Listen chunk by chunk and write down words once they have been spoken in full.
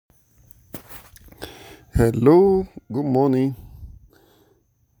Hello, good morning.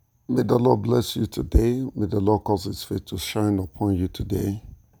 May the Lord bless you today. May the Lord cause His face to shine upon you today.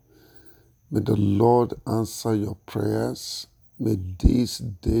 May the Lord answer your prayers. May this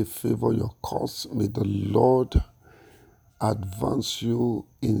day favor your cause. May the Lord advance you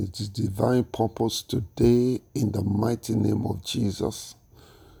in His divine purpose today in the mighty name of Jesus.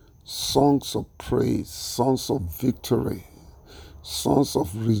 Songs of praise, songs of victory, songs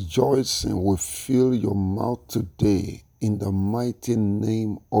of rejoicing will fill your mouth today in the mighty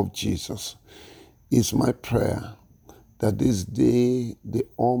name of Jesus. It's my prayer that this day the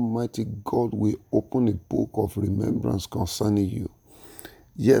Almighty God will open a book of remembrance concerning you.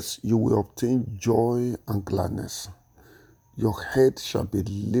 Yes, you will obtain joy and gladness. Your head shall be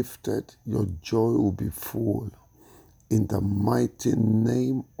lifted, your joy will be full. In the mighty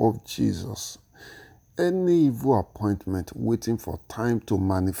name of Jesus. Any evil appointment waiting for time to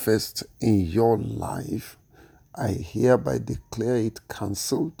manifest in your life, I hereby declare it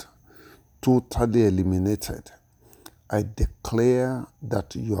cancelled, totally eliminated. I declare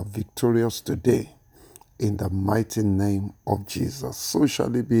that you are victorious today in the mighty name of Jesus. So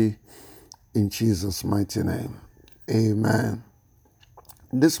shall it be in Jesus' mighty name. Amen.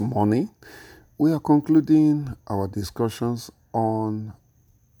 This morning, we are concluding our discussions on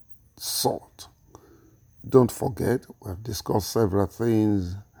salt. Don't forget, we have discussed several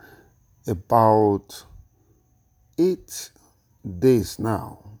things about 8 days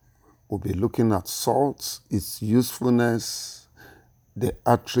now. We'll be looking at salt, its usefulness, the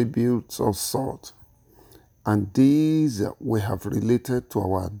attributes of salt. And these we have related to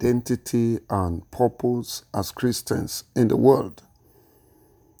our identity and purpose as Christians in the world.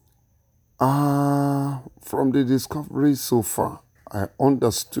 From the discovery so far, I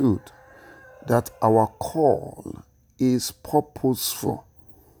understood that our call is purposeful.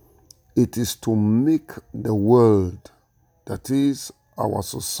 It is to make the world, that is our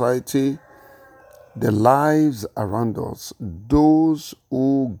society, the lives around us, those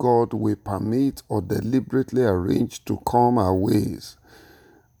who God will permit or deliberately arrange to come our ways.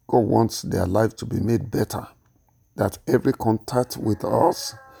 God wants their life to be made better, that every contact with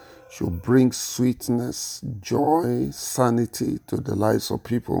us should bring sweetness, joy, sanity to the lives of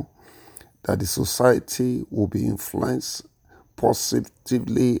people, that the society will be influenced,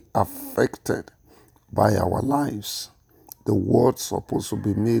 positively affected by our lives. The world's supposed to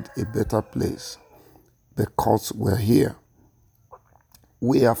be made a better place because we're here.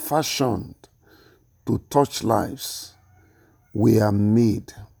 We are fashioned to touch lives. We are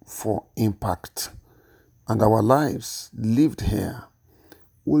made for impact. And our lives lived here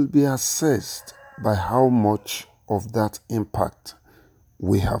will be assessed by how much of that impact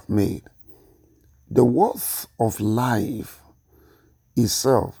we have made. The worth of life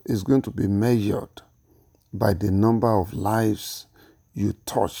itself is going to be measured by the number of lives you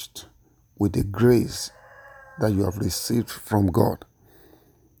touched with the grace that you have received from God.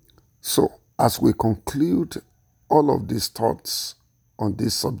 So, as we conclude all of these thoughts on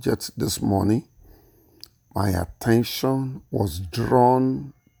this subject this morning, my attention was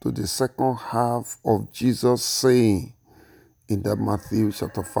drawn to the second half of Jesus saying in that Matthew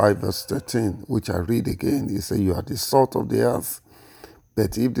chapter 5 verse 13, which I read again. He said, "You are the salt of the earth,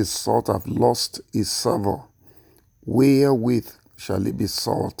 but if the salt have lost its savour, wherewith shall it be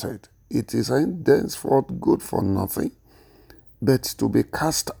salted? It is henceforth good for nothing, but to be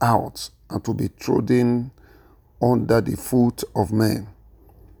cast out and to be trodden under the foot of men."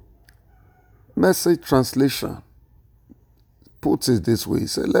 Message translation puts it this way. He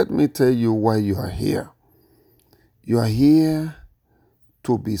said, "Let me tell you why you are here. You are here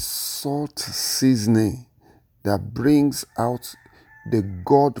to be salt seasoning that brings out the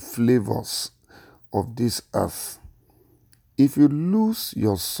God flavors of this earth. If you lose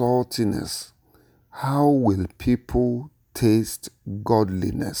your saltiness, how will people taste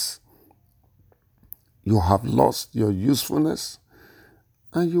godliness? You have lost your usefulness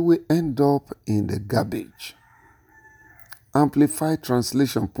and you will end up in the garbage." Amplified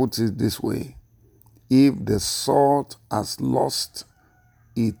translation puts it this way: if the salt has lost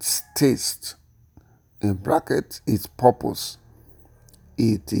its taste, in bracket, its purpose,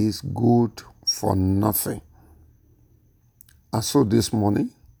 it is good for nothing. And so this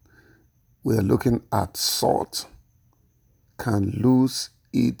morning, we are looking at salt can lose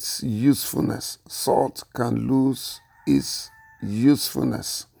its usefulness. Salt can lose its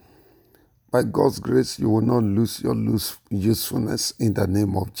usefulness. By God's grace, you will not lose your usefulness in the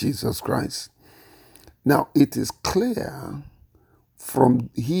name of Jesus Christ. Now, it is clear from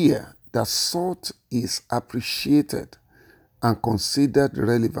here that salt is appreciated and considered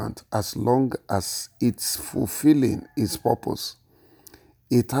relevant as long as it's fulfilling its purpose.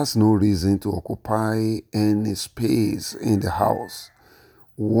 It has no reason to occupy any space in the house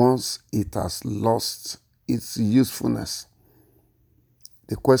once it has lost its usefulness.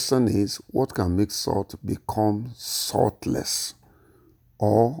 The question is, what can make salt become saltless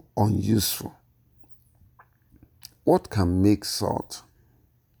or unuseful? What can make salt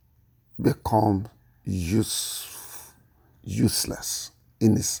become useless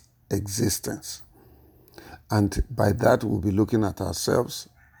in its existence? And by that, we'll be looking at ourselves.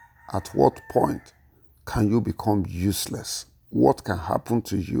 At what point can you become useless? What can happen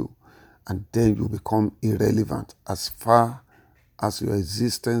to you? And then you become irrelevant as far as your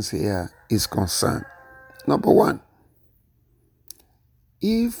existence here is concerned. Number one,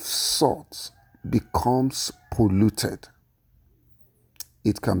 if salt becomes polluted,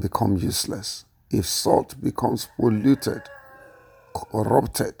 it can become useless. If salt becomes polluted,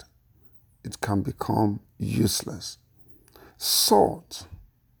 corrupted, it can become useless. Salt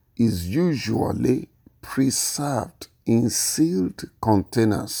is usually preserved in sealed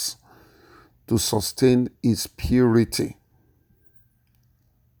containers to sustain its purity.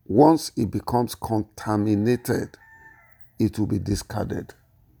 Once it becomes contaminated, it will be discarded.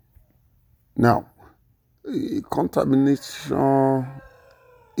 Now, contamination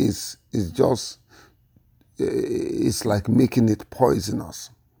is just, it's like making it poisonous.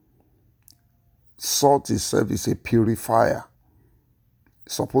 Salt itself is a purifier.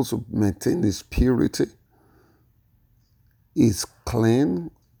 It's supposed to maintain its purity. It's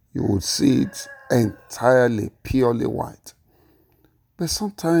clean. You will see it entirely, purely white. But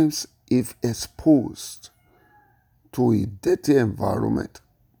sometimes, if exposed to a dirty environment,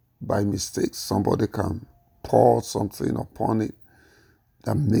 by mistake, somebody can pour something upon it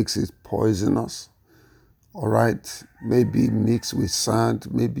that makes it poisonous. All right, maybe mixed with sand,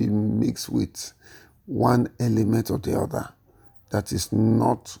 maybe mixed with one element or the other that is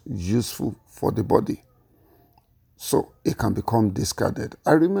not useful for the body. So it can become discarded.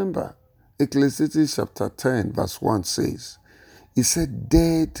 I remember Ecclesiastes chapter 10 verse 1 says, it said,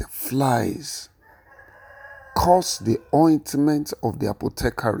 dead flies cause the ointment of the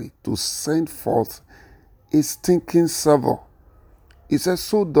apothecary to send forth a stinking savour. It says,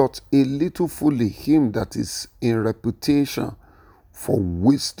 so doth a little folly him that is in reputation for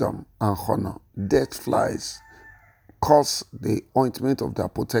wisdom and honor. Dead flies cause the ointment of the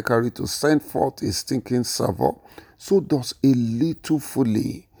apothecary to send forth a stinking savour. So does a little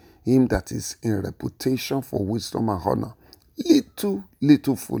folly him that is in reputation for wisdom and honor.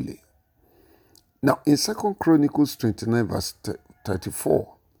 Little folly. Now, in 2 Chronicles 29 verse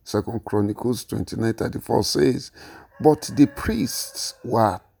 34, 2 Chronicles 29:34 says, but the priests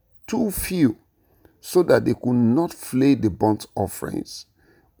were too few, so that they could not flay the burnt offerings.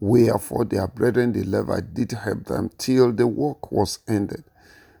 Wherefore their brethren the Levites did help them till the work was ended,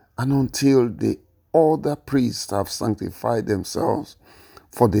 and until the other priests have sanctified themselves.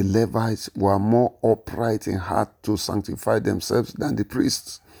 For the Levites were more upright in heart to sanctify themselves than the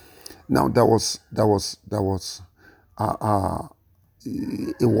priests. Now there was a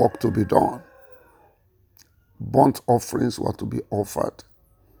work to be done. Burnt offerings were to be offered,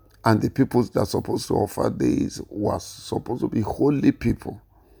 and the people that are supposed to offer these were supposed to be holy people.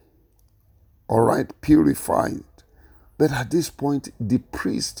 All right, purified. But at this point, the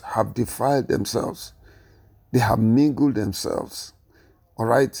priests have defiled themselves. They have mingled themselves, all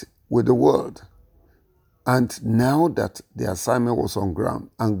right, with the world. And now that the assignment was on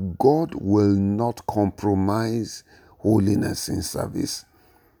ground, and God will not compromise holiness in service,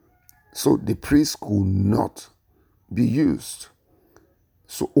 so the priests could not be used.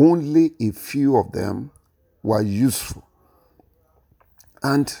 So only a few of them were useful.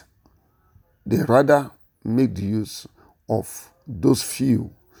 And they rather made use of those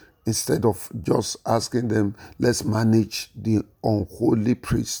few instead of just asking them, let's manage the unholy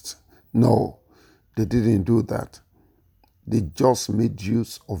priests. No, they didn't do that. They just made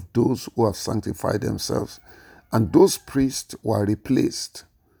use of those who have sanctified themselves. And those priests were replaced,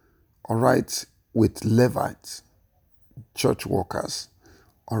 all right, with Levites, church workers,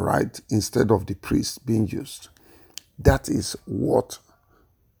 all right, instead of the priests being used. That is what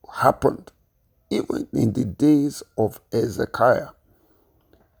happened even in the days of Hezekiah.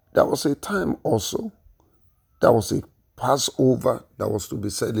 There was a time also, there was a Passover that was to be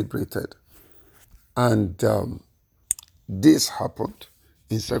celebrated. And this happened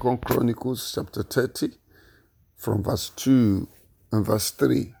in 2 Chronicles chapter 30 from verse 2 and verse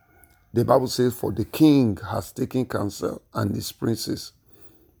 3. The Bible says, for the king has taken counsel and his princes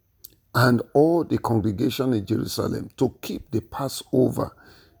and all the congregation in Jerusalem to keep the Passover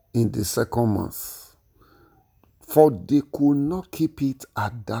in the second month. For they could not keep it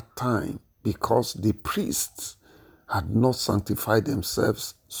at that time because the priests had not sanctified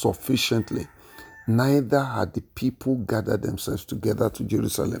themselves sufficiently, neither had the people gathered themselves together to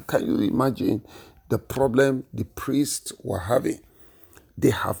Jerusalem. Can you imagine the problem the priests were having?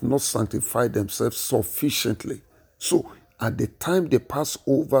 They have not sanctified themselves sufficiently. So at the time the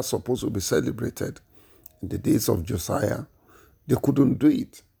Passover supposed to be celebrated, in the days of Josiah, they couldn't do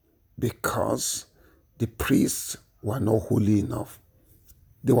it because the priests were not holy enough.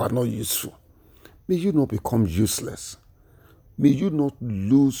 They were not useful. May you not become useless. May you not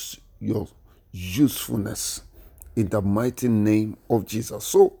lose your usefulness in the mighty name of Jesus.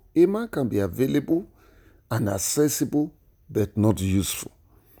 So a man can be available and accessible but not useful.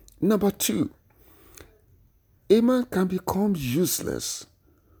 Number 2, a man can become useless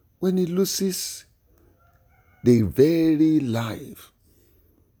when he loses the very life,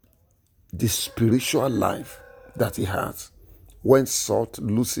 the spiritual life that he has. When salt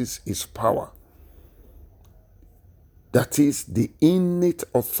loses its power, that is the innate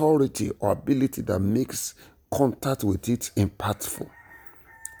authority or ability that makes contact with it impactful,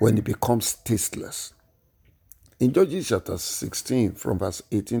 when it becomes tasteless. In Judges chapter 16, from verse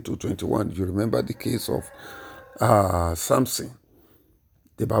 18 to 21, you remember the case of Samson.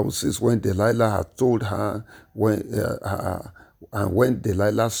 The Bible says when Delilah had told her, when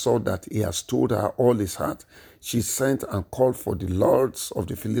Delilah saw that he has told her all his heart, she sent and called for the lords of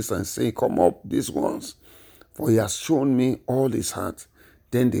the Philistines, saying, "Come up, these ones, for he has shown me all his heart."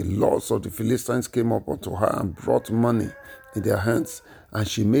 Then the lords of the Philistines came up unto her and brought money in their hands, and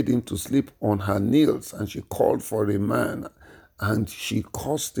she made him to sleep on her knees, and she called for a man, and she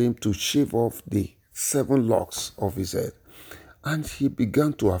caused him to shave off the 7 locks of his head. And he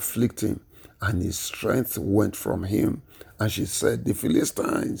began to afflict him, and his strength went from him. And she said, "The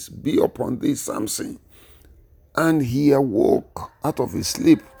Philistines be upon thee, Samson." And he awoke out of his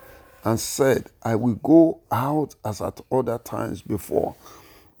sleep and said, "I will go out as at other times before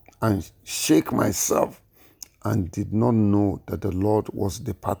and shake myself," and did not know that the Lord was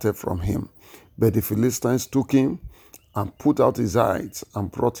departed from him. But the Philistines took him and put out his eyes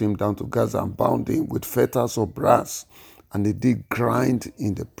and brought him down to Gaza and bound him with fetters of brass, and they did grind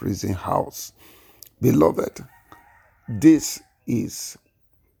in the prison house. Beloved, this is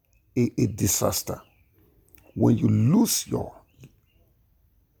a disaster. When you lose your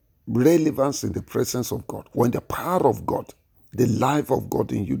relevance in the presence of God, when the power of God, the life of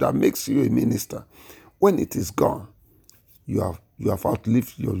God in you that makes you a minister, when it is gone, you have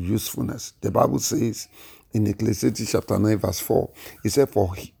outlived your usefulness. The Bible says in Ecclesiastes chapter 9 verse 4, it said,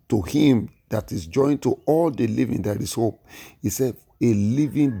 "For to him that is joined to all the living there is hope." He said, "A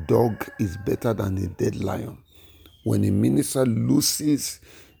living dog is better than a dead lion." When a minister loses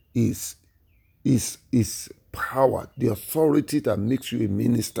his power, the authority that makes you a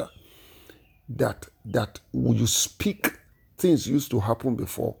minister, that when you speak, things used to happen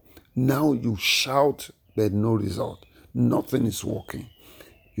before. Now you shout, but no result. Nothing is working.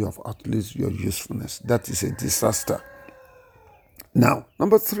 You have outlived your usefulness. That is a disaster. Now,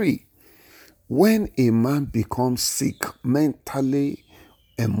 number 3, when a man becomes sick mentally,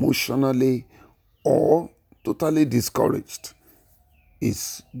 emotionally, or totally discouraged,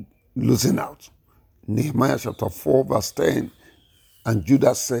 is losing out. Nehemiah chapter 4 verse 10, "And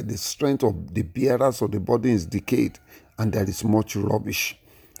Judah said, the strength of the bearers of the burden is decayed, and there is much rubbish,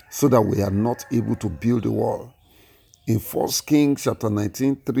 so that we are not able to build the wall." In 1 Kings chapter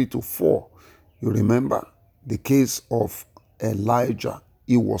 19, 3-4, you remember the case of Elijah.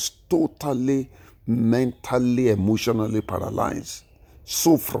 He was totally, mentally, emotionally paralyzed,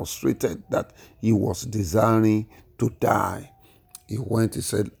 so frustrated that he was desiring to die. He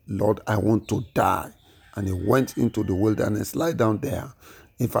said, "Lord, I want to die." And he went into the wilderness, lie down there.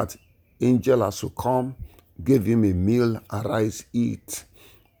 In fact, angel has to come, gave him a meal, arise, eat,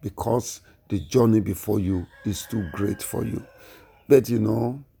 because the journey before you is too great for you. But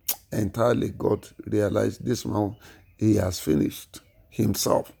entirely God realized this man, he has finished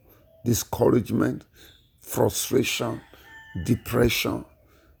himself. Discouragement, frustration, depression,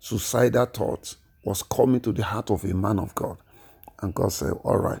 suicidal thoughts was coming to the heart of a man of God. And God said,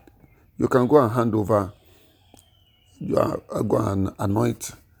 "All right, you can go and hand over, go and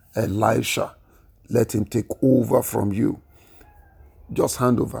anoint Elisha. Let him take over from you. Just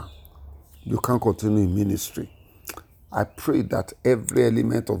hand over. You can't continue in ministry." I pray that every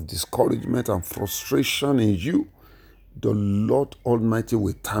element of discouragement and frustration in you, the Lord Almighty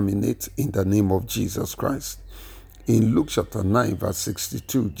will terminate in the name of Jesus Christ. In Luke chapter 9, verse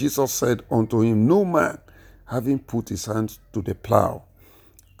 62, Jesus said unto him, no man, having put his hand to the plow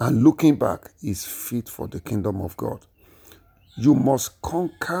and looking back, is fit for the kingdom of God. You must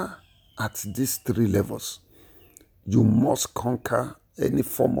conquer at these three levels. You must conquer any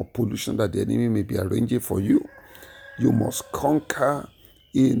form of pollution that the enemy may be arranging for you. You must conquer,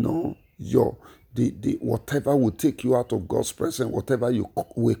 the whatever will take you out of God's presence, whatever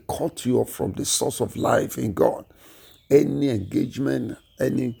will cut you off from the source of life in God. Any engagement,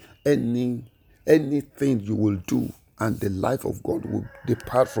 anything you will do, and the life of God will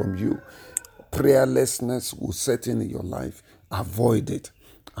depart from you. Prayerlessness will set in your life. Avoid it.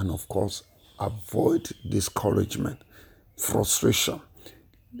 And of course, avoid discouragement, frustration,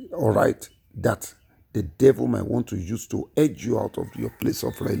 all right, that the devil might want to use to edge you out of your place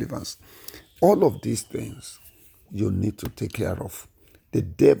of relevance. All of these things you need to take care of. The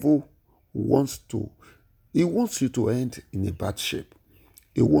devil wants you to end in a bad shape.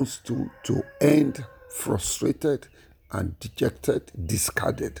 He wants to end frustrated and dejected,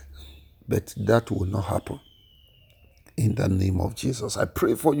 discarded. But that will not happen. In the name of Jesus, I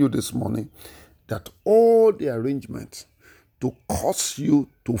pray for you this morning that all the arrangements to cause you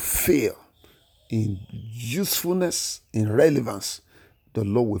to fail in usefulness, in relevance, the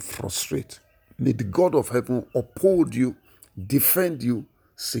Lord will frustrate. May the God of heaven uphold you, defend you,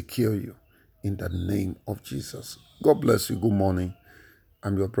 secure you. In the name of Jesus. God bless you. Good morning.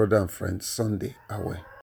 I'm your brother and friend, Sunday Awe.